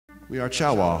We are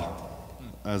Chalwa.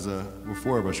 We're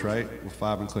four of us, right? We're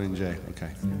five including Jay. Okay.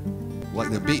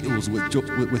 Like the Beatles with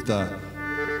the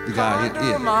guy.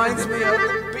 It reminds me of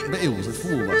the Beatles. It's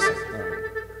four of us. All right.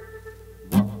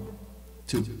 1,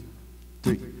 2,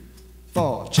 3,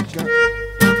 4. Chicken.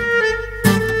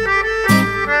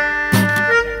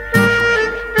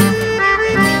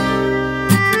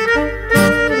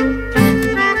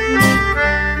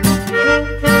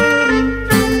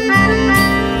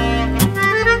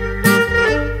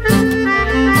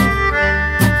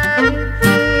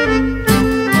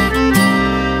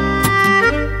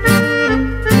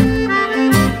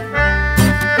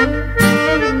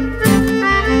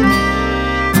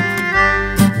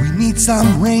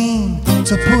 Some rain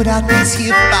to put out this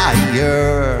here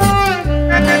fire.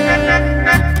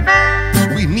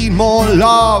 We need more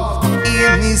love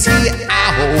in this here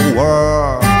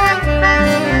hour.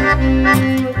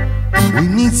 We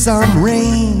need some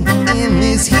rain in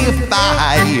this here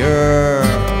fire.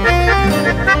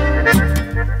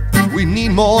 We need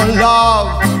more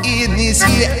love in this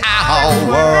here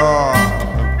hour.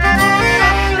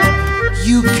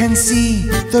 You can see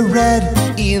the red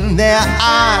in their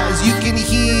eyes. You can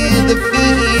hear the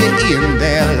fear in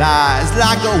their lies.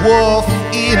 Like a wolf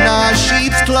in a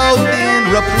sheep's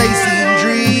clothing, replacing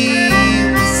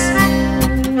dreams.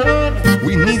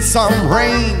 We need some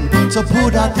rain to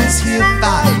put out this here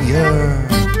fire.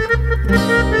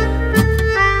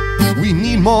 We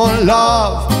need more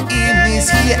love in this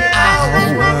here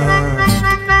hour.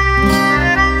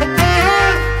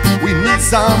 We need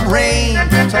some rain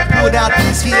to put out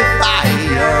this here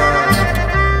fire.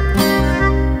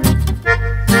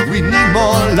 We need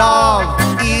more love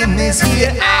in this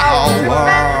here hour.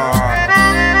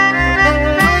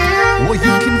 Well,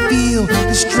 you can feel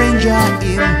the stranger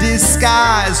in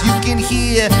disguise. You can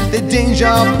hear the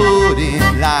danger put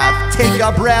in life. Take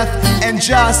a breath and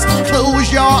just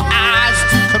close your eyes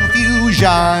to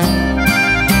confusion.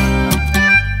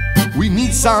 We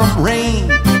need some rain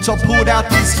to put out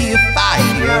this here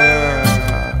fire.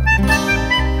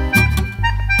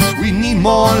 We need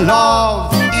more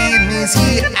love in this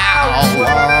here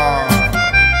hour.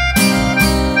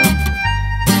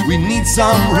 We need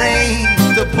some rain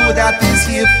to put out this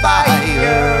here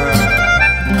fire.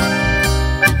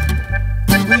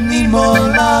 We need more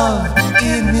love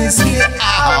in this here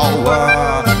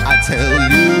hour, I tell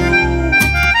you.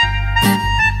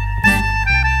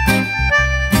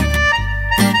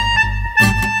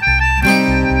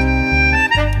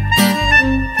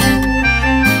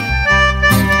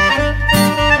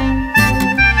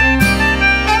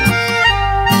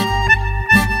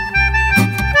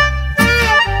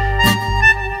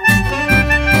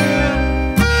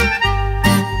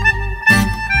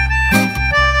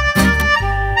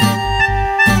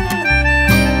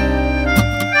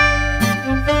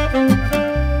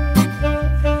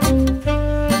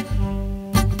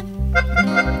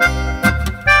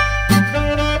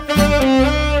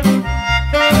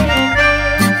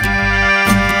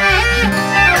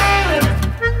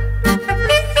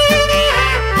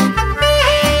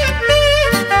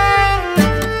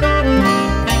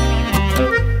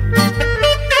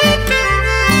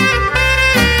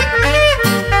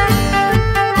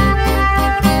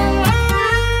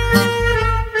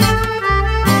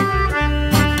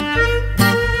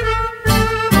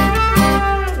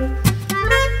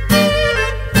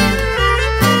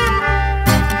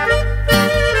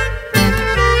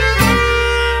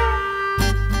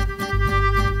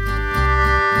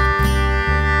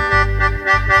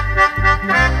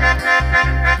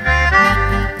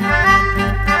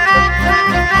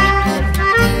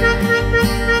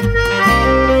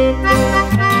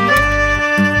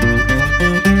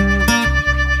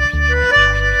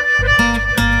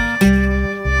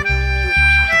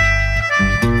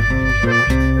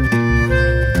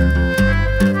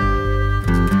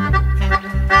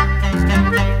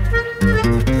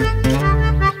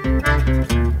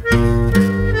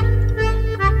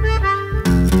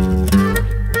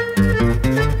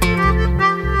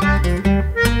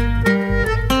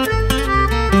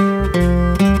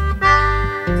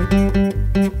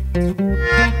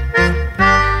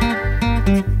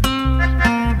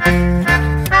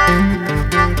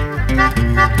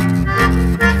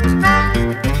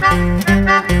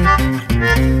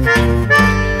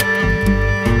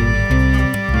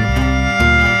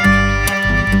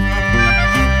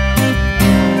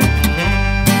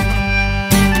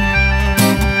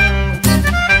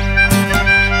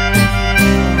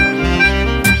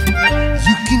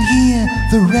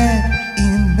 the red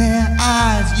in their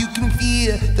eyes. You can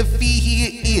fear the fear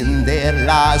in their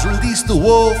lies. Release the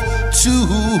wolf to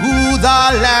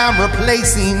the lamb,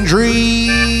 replacing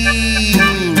dreams.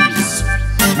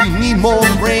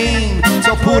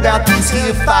 put out this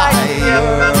here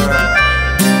fire.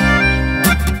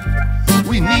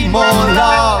 We need more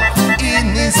love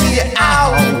in this here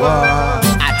hour.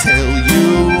 I tell you,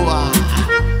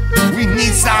 we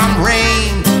need some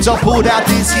rain to put out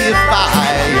this here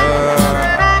fire.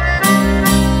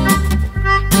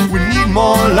 We need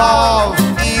more love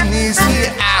in this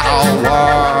here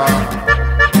hour.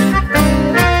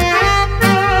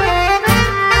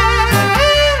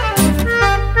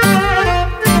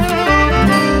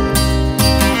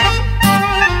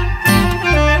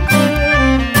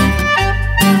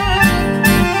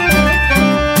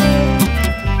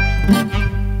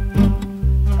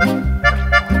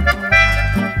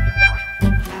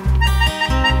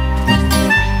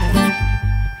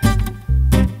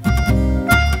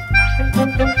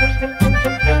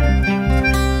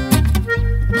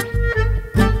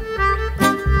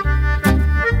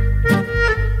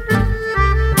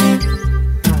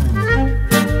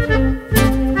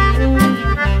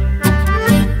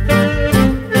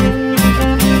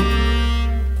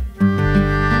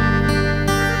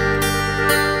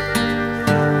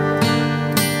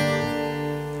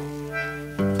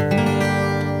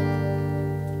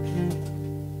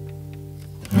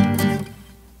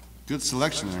 Good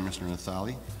selection there, Mr.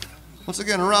 Nathali. Once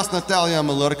again, Ross Natalia on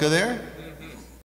melodica there.